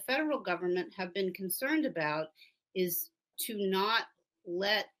government and the federal government have been concerned about is to not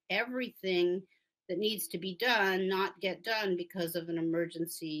let everything that needs to be done not get done because of an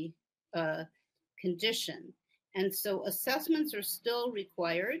emergency condition. And so assessments are still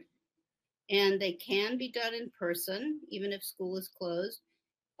required, and they can be done in person, even if school is closed.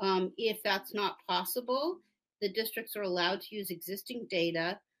 If that's not possible, the districts are allowed to use existing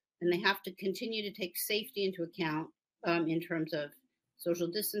data, and they have to continue to take safety into account in terms of social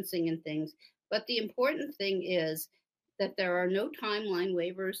distancing and things. But the important thing is that there are no timeline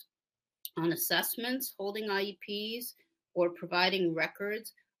waivers on assessments, holding IEPs, or providing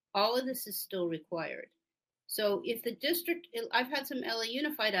records. All of this is still required. So if the district, I've had some LA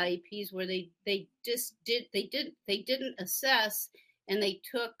Unified IEPs where they didn't assess, and they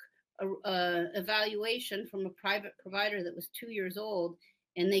took a evaluation from a private provider that was 2 years old,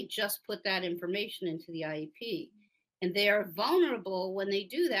 and they just put that information into the IEP. And they are vulnerable when they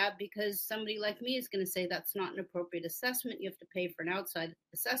do that, because somebody like me is going to say that's not an appropriate assessment. You have to pay for an outside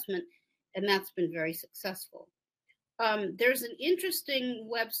assessment, and that's been very successful. There's an interesting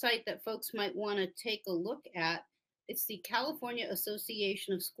website that folks might want to take a look at. It's the California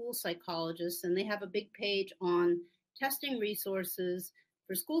Association of School Psychologists, and they have a big page on testing resources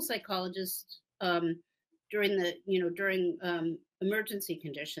for school psychologists during emergency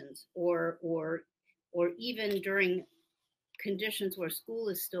conditions, or even during conditions where school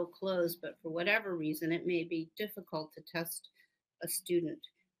is still closed, but for whatever reason it may be difficult to test a student.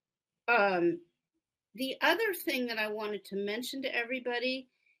 The other thing that I wanted to mention to everybody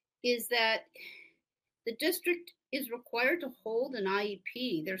is that the district is required to hold an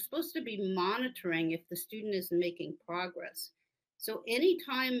IEP. They're supposed to be monitoring if the student isn't making progress. So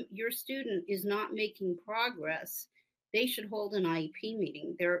anytime your student is not making progress, they should hold an IEP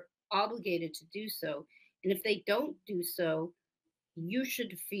meeting. They're obligated to do so. And if they don't do so, you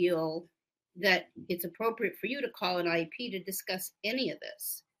should feel that it's appropriate for you to call an IEP to discuss any of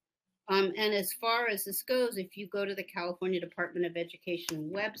this. And as far as this goes, if you go to the California Department of Education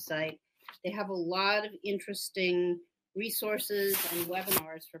website, they have a lot of interesting resources and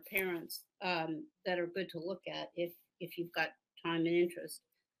webinars for parents that are good to look at if you've got time and interest.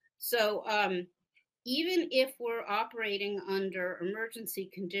 So even if we're operating under emergency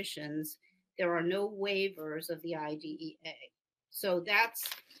conditions, there are no waivers of the IDEA. So that's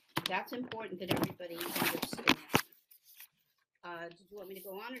important that everybody understands. Did you want me to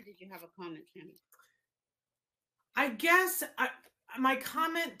go on, or did you have a comment, Tammy? I guess my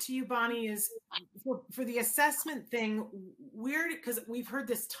comment to you, Bonnie, is for the assessment thing, because we've heard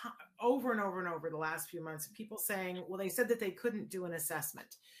this over and over and over the last few months, people saying, well, they said that they couldn't do an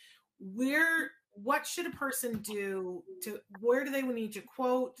assessment. What should a person do where do they need to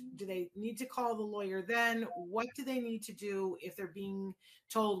quote? Do they need to call the lawyer then? What do they need to do if they're being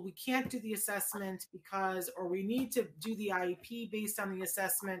told we can't do the assessment or we need to do the IEP based on the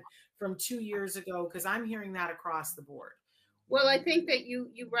assessment from 2 years ago? Because I'm hearing that across the board. Well, I think that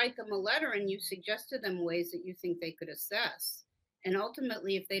you write them a letter and you suggest to them ways that you think they could assess. And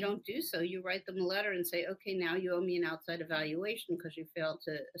ultimately, if they don't do so, you write them a letter and say, okay, now you owe me an outside evaluation because you failed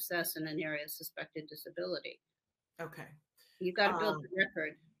to assess in an area of suspected disability. Okay. You've got to build the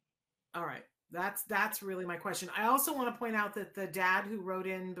record. All right. That's really my question. I also want to point out that the dad who wrote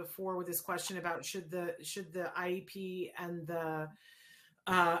in before with this question about should the IEP and the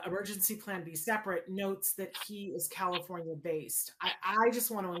emergency plan be separate notes that he is California based. I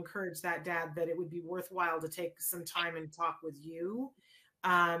just want to encourage that dad that it would be worthwhile to take some time and talk with you.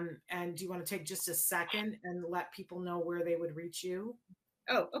 And do you want to take just a second and let people know where they would reach you?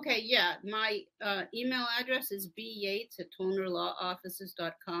 Oh, okay. Yeah. My email address is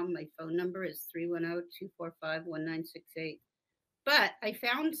byates@tonerlawoffices.com. My phone number is 310-245-1968. But I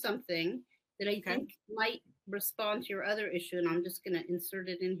found something that I think might respond to your other issue, and I'm just going to insert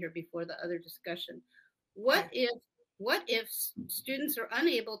it in here before the other discussion. What if students are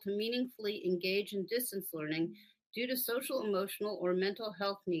unable to meaningfully engage in distance learning due to social, emotional, or mental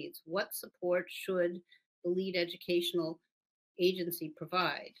health needs? What support should the lead educational agency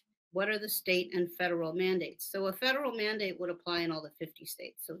provide? What are the state and federal mandates? So a federal mandate would apply in all the 50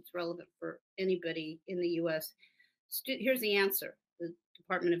 states, so it's relevant for anybody in the U.S. Here's the answer, the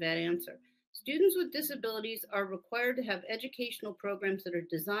Department of Ed answer. Students with disabilities are required to have educational programs that are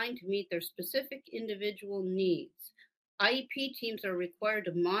designed to meet their specific individual needs. IEP teams are required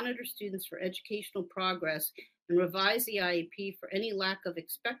to monitor students for educational progress and revise the IEP for any lack of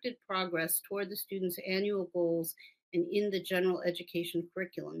expected progress toward the student's annual goals and in the general education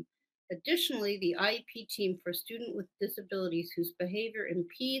curriculum. Additionally, the IEP team for a student with disabilities whose behavior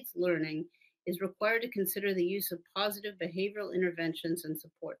impedes learning is required to consider the use of positive behavioral interventions and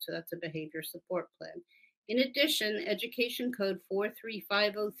support. So that's a behavior support plan. In addition, Education Code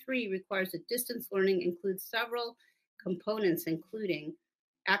 43503 requires that distance learning includes several components, including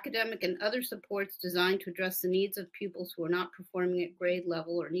academic and other supports designed to address the needs of pupils who are not performing at grade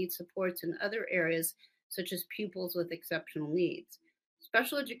level or need supports in other areas, such as pupils with exceptional needs.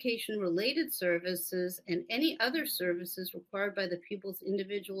 Special education related services and any other services required by the pupil's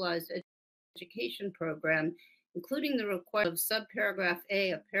individualized education program, including the requirement of subparagraph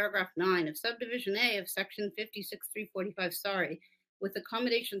A of paragraph 9 of subdivision A of section 56.345, with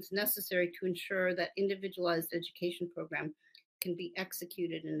accommodations necessary to ensure that individualized education program can be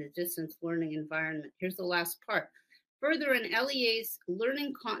executed in a distance learning environment. Here's the last part. Further, an LEA's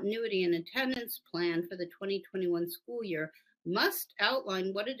learning continuity and attendance plan for the 2021 school year must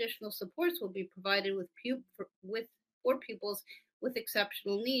outline what additional supports will be provided for pupils with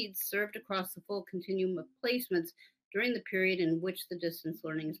exceptional needs served across the full continuum of placements during the period in which the distance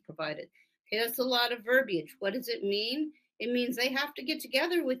learning is provided. Okay, that's a lot of verbiage. What does it mean? It means they have to get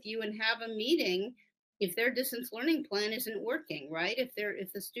together with you and have a meeting if their distance learning plan isn't working, right? If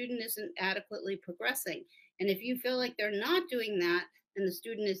the student isn't adequately progressing. And if you feel like they're not doing that and the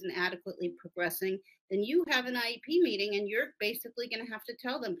student isn't adequately progressing, then you have an IEP meeting and you're basically going to have to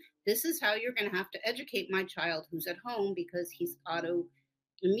tell them, this is how you're going to have to educate my child who's at home because he's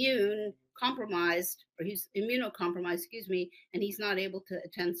autoimmune compromised, or he's immunocompromised, and he's not able to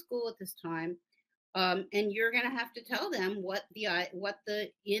attend school at this time. And you're going to have to tell them what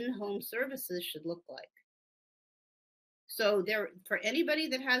the in-home services should look like. So for anybody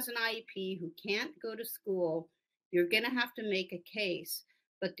that has an IEP who can't go to school, you're going to have to make a case.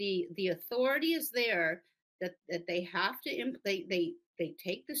 But the authority is there that they have to they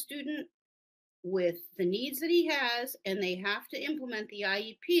take the student with the needs that he has, and they have to implement the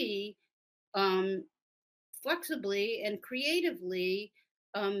IEP flexibly and creatively,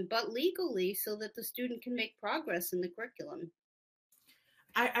 but legally, so that the student can make progress in the curriculum.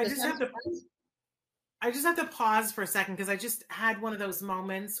 I just have to pause for a second, because I just had one of those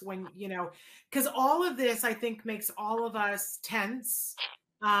moments when, because all of this, I think, makes all of us tense.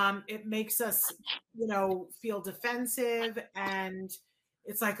 It makes us, feel defensive, and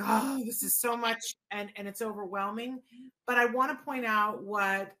it's like, oh, this is so much, and it's overwhelming. But I want to point out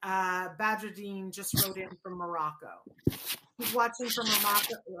what Badruddin just wrote in from Morocco. She's watching from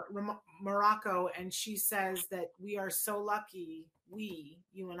Morocco, and she says that we are so lucky,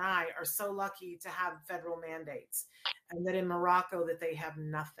 you and I, are so lucky to have federal mandates, and that in Morocco that they have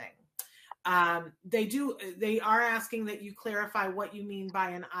nothing. They are asking that you clarify what you mean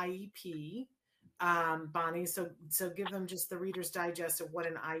by an IEP, Bonnie. So give them just the Reader's Digest of what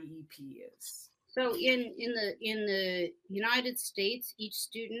an IEP is. So in the United States, each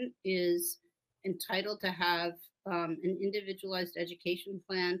student is entitled to have an individualized education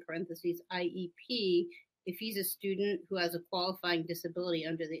plan (parentheses IEP) if he's a student who has a qualifying disability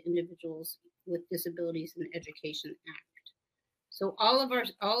under the Individuals with Disabilities in Education Act. So all of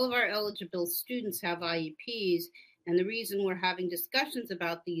our eligible students have IEPs, and the reason we're having discussions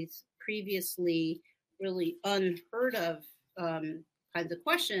about these previously really unheard of kinds of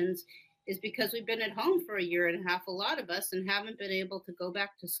questions is because we've been at home for a year and a half, a lot of us, and haven't been able to go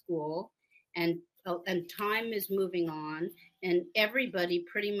back to school, and time is moving on, and everybody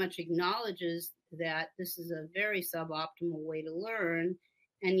pretty much acknowledges that this is a very suboptimal way to learn.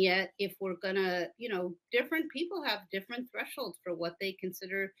 And yet, if we're gonna, different people have different thresholds for what they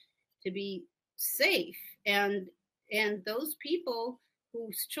consider to be safe, and those people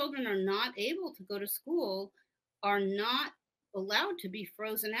whose children are not able to go to school are not allowed to be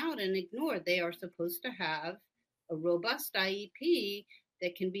frozen out and ignored. They are supposed to have a robust IEP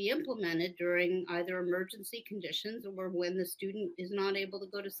that can be implemented during either emergency conditions or when the student is not able to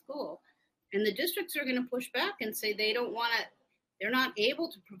go to school. And the districts are going to push back and say they're not able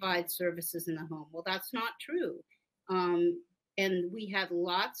to provide services in the home. Well, that's not true. And we had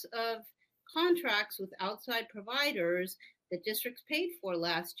lots of contracts with outside providers that districts paid for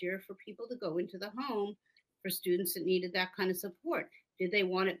last year for people to go into the home for students that needed that kind of support. Did they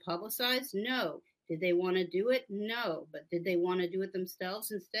want it publicized? No. Did they want to do it? No. But did they want to do it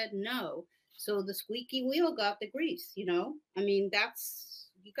themselves instead? No. So the squeaky wheel got the grease, I mean,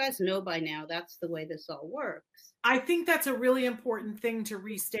 you guys know by now, that's the way this all works. I think that's a really important thing to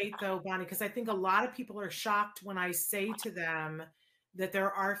restate, though, Bonnie, because I think a lot of people are shocked when I say to them that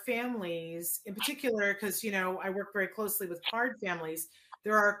there are families, in particular, because, I work very closely with CARD families.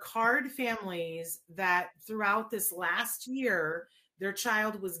 There are CARD families that throughout this last year, their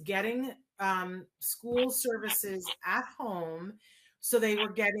child was getting school services at home. So they were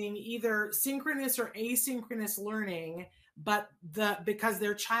getting either synchronous or asynchronous learning, but because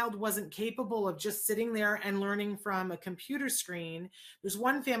their child wasn't capable of just sitting there and learning from a computer screen. There's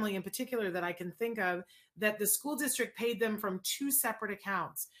one family in particular that I can think of that the school district paid them from two separate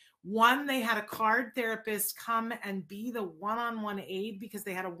accounts. One, they had a CARD therapist come and be the one-on-one aide because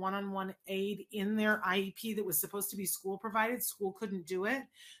they had a one-on-one aide in their IEP that was supposed to be school provided. School couldn't do it.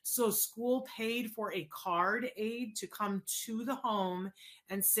 So school paid for a CARD aide to come to the home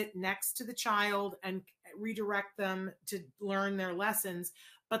and sit next to the child and redirect them to learn their lessons.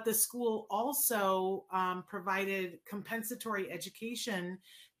 But the school also provided compensatory education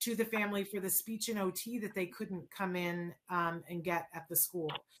to the family for the speech and OT that they couldn't come in and get at the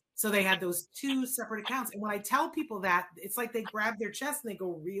school. So they had those two separate accounts. And when I tell people that, it's like they grab their chest and they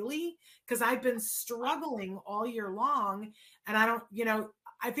go, really? Because I've been struggling all year long. And I don't,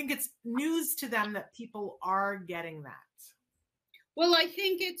 I think it's news to them that people are getting that. Well, I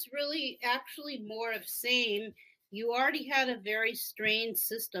think it's really actually more of same. You already had a very strained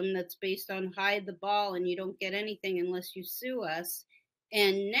system that's based on hide the ball and you don't get anything unless you sue us.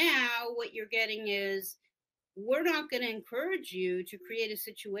 And now what you're getting is, we're not going to encourage you to create a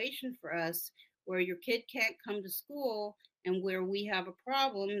situation for us where your kid can't come to school and where we have a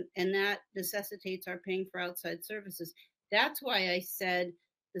problem, and that necessitates our paying for outside services. That's why I said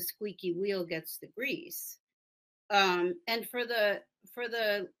the squeaky wheel gets the grease. And for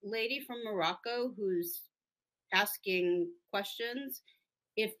the lady from Morocco who's asking questions,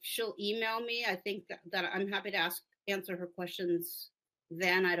 if she'll email me, I think that I'm happy to answer her questions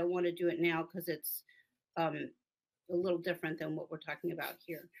then. I don't want to do it now because it's a little different than what we're talking about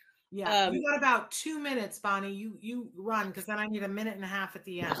here. Yeah, you got about 2 minutes, Bonnie. You run, because then I need a minute and a half at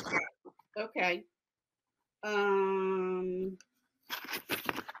the end. Okay. Well,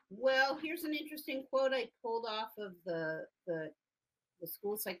 here's an interesting quote I pulled off of the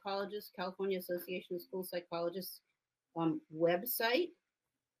school psychologists, California Association of School Psychologists website,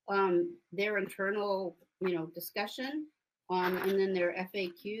 their internal, discussion, and then their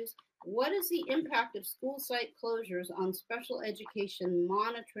FAQs. What is the impact of school site closures on special education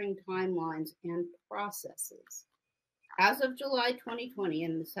monitoring timelines and processes? As of July 2020,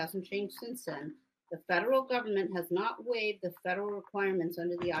 and this hasn't changed since then, the federal government has not waived the federal requirements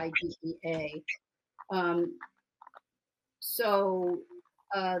under the IDEA.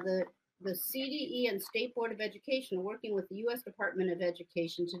 The CDE and State Board of Education are working with the U.S. Department of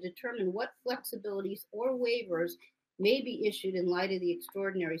Education to determine what flexibilities or waivers may be issued in light of the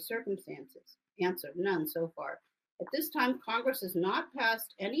extraordinary circumstances. Answer: none so far. At this time, Congress has not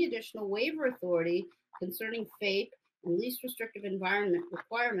passed any additional waiver authority concerning FAPE and least restrictive environment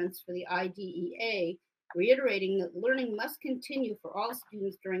requirements for the IDEA, reiterating that learning must continue for all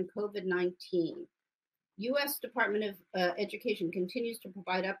students during COVID-19. U.S. Department of Education continues to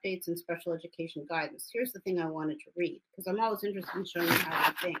provide updates and special education guidance. Here's the thing I wanted to read, because I'm always interested in showing you how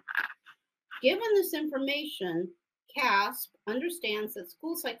I think. Given this information, CASP understands that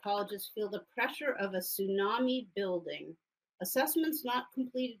school psychologists feel the pressure of a tsunami building. Assessments not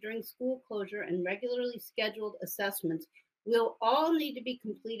completed during school closure and regularly scheduled assessments will all need to be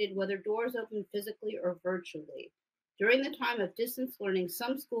completed whether doors open physically or virtually. During the time of distance learning,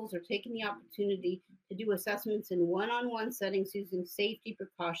 some schools are taking the opportunity to do assessments in one-on-one settings using safety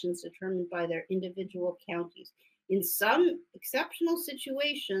precautions determined by their individual counties. In some exceptional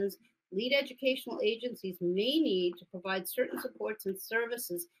situations, lead educational agencies may need to provide certain supports and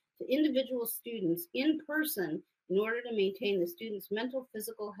services to individual students in person in order to maintain the student's mental,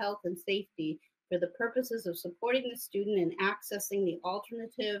 physical health, and safety for the purposes of supporting the student and accessing the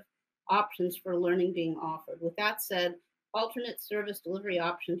alternative options for learning being offered. With that said, alternate service delivery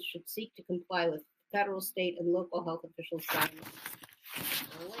options should seek to comply with federal, state, and local health officials' guidance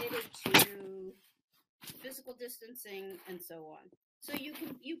related to physical distancing and so on. So you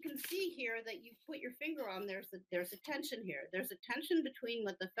can see here that you put your finger on there's a tension here. There's a tension between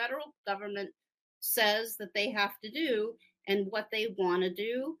what the federal government says that they have to do and what they want to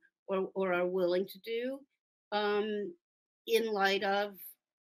do or are willing to do in light of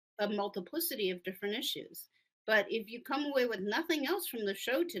a multiplicity of different issues. But if you come away with nothing else from the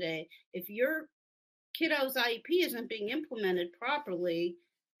show today, if your kiddo's IEP isn't being implemented properly,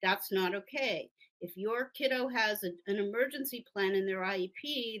 that's not okay. If your kiddo has an emergency plan in their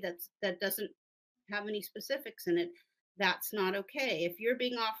IEP that doesn't have any specifics in it, that's not okay. If you're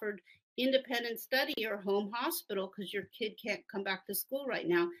being offered independent study or home hospital because your kid can't come back to school right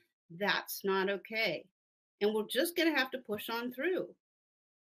now, that's not okay. And we're just going to have to push on through.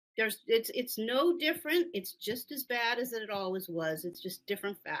 It's no different. It's just as bad as it always was. It's just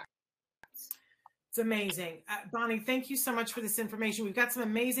different facts. It's amazing. Bonnie, thank you so much for this information. We've got some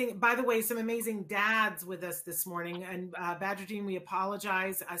amazing dads with us this morning. And Badger Dean, we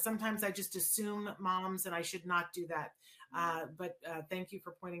apologize. Sometimes I just assume moms, and I should not do that. But thank you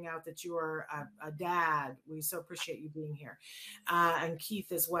for pointing out that you are a dad. We so appreciate you being here. And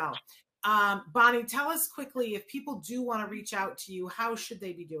Keith as well. Bonnie, tell us quickly, if people do want to reach out to you, how should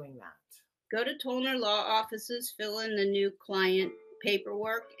they be doing that? Go to Tollner Law Offices, fill in the new client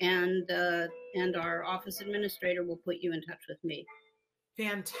paperwork, and our office administrator will put you in touch with me.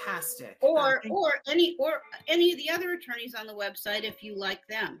 Fantastic. Or any of the other attorneys on the website if you like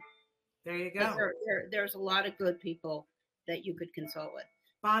them. There you go. There's a lot of good people that you could consult with.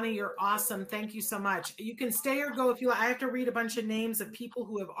 Bonnie, you're awesome. Thank you so much. You can stay or go if you like. I have to read a bunch of names of people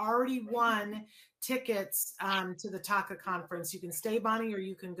who have already won tickets to the TACA conference. You can stay, Bonnie, or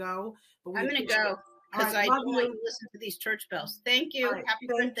you can go. But I'm going to go because I don't like to listen to these church bells. Thank you. Right, happy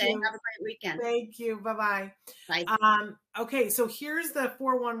birthday. You. Have a great weekend. Thank you. Bye-bye. Bye. Okay, so here's the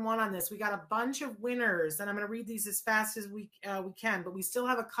 411 on this. We got a bunch of winners, and I'm going to read these as fast as we can, but we still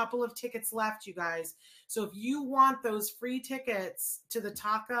have a couple of tickets left, you guys. So if you want those free tickets to the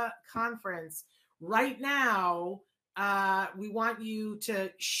TACA conference right now, we want you to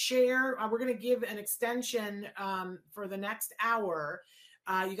share. We're going to give an extension for the next hour.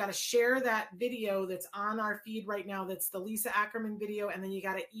 You got to share that video that's on our feed right now. That's the Lisa Ackerman video. And then you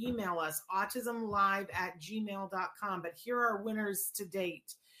got to email us autismlive@gmail.com. But here are winners to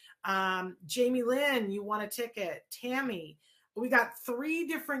date. Jamie Lynn, you won a ticket. Tammy, we got 3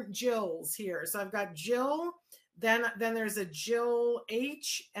 different Jills here. So I've got Jill, then there's a Jill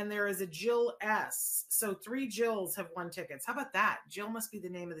H, and there is a Jill S. So 3 Jills have won tickets. How about that? Jill must be the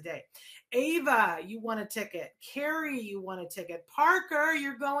name of the day. Ava, you won a ticket. Carrie, you won a ticket. Parker,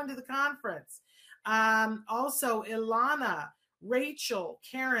 you're going to the conference. Also, Ilana, Rachel,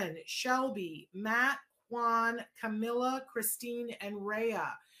 Karen, Shelby, Matt, Juan, Camilla, Christine, and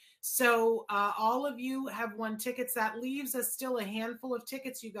Rhea. So all of you have won tickets. That leaves us still a handful of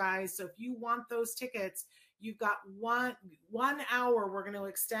tickets, you guys. So if you want those tickets, you've got one hour. We're going to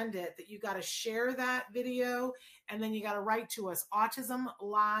extend it. That you got to share that video, and then you got to write to us,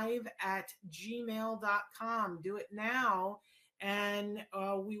 autismlive@gmail.com. Do it now, and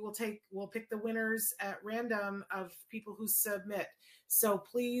we'll pick the winners at random of people who submit. So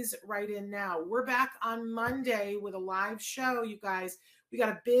please write in now. We're back on Monday with a live show, you guys. We got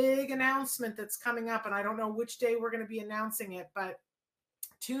a big announcement that's coming up, and I don't know which day we're going to be announcing it, but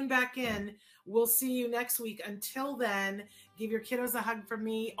tune back in. We'll see you next week. Until then, give your kiddos a hug from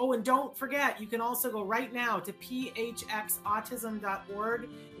me. Oh, and don't forget, you can also go right now to phxautism.org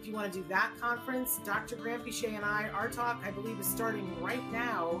if you want to do that conference. Dr. Grant Pichet and our talk, I believe, is starting right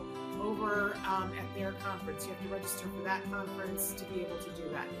now over at their conference. You have to register for that conference to be able to do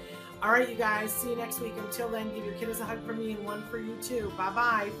that. All right, you guys, see you next week. Until then, give your kiddos a hug from me and one for you too.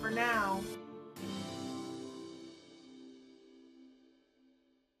 Bye-bye for now.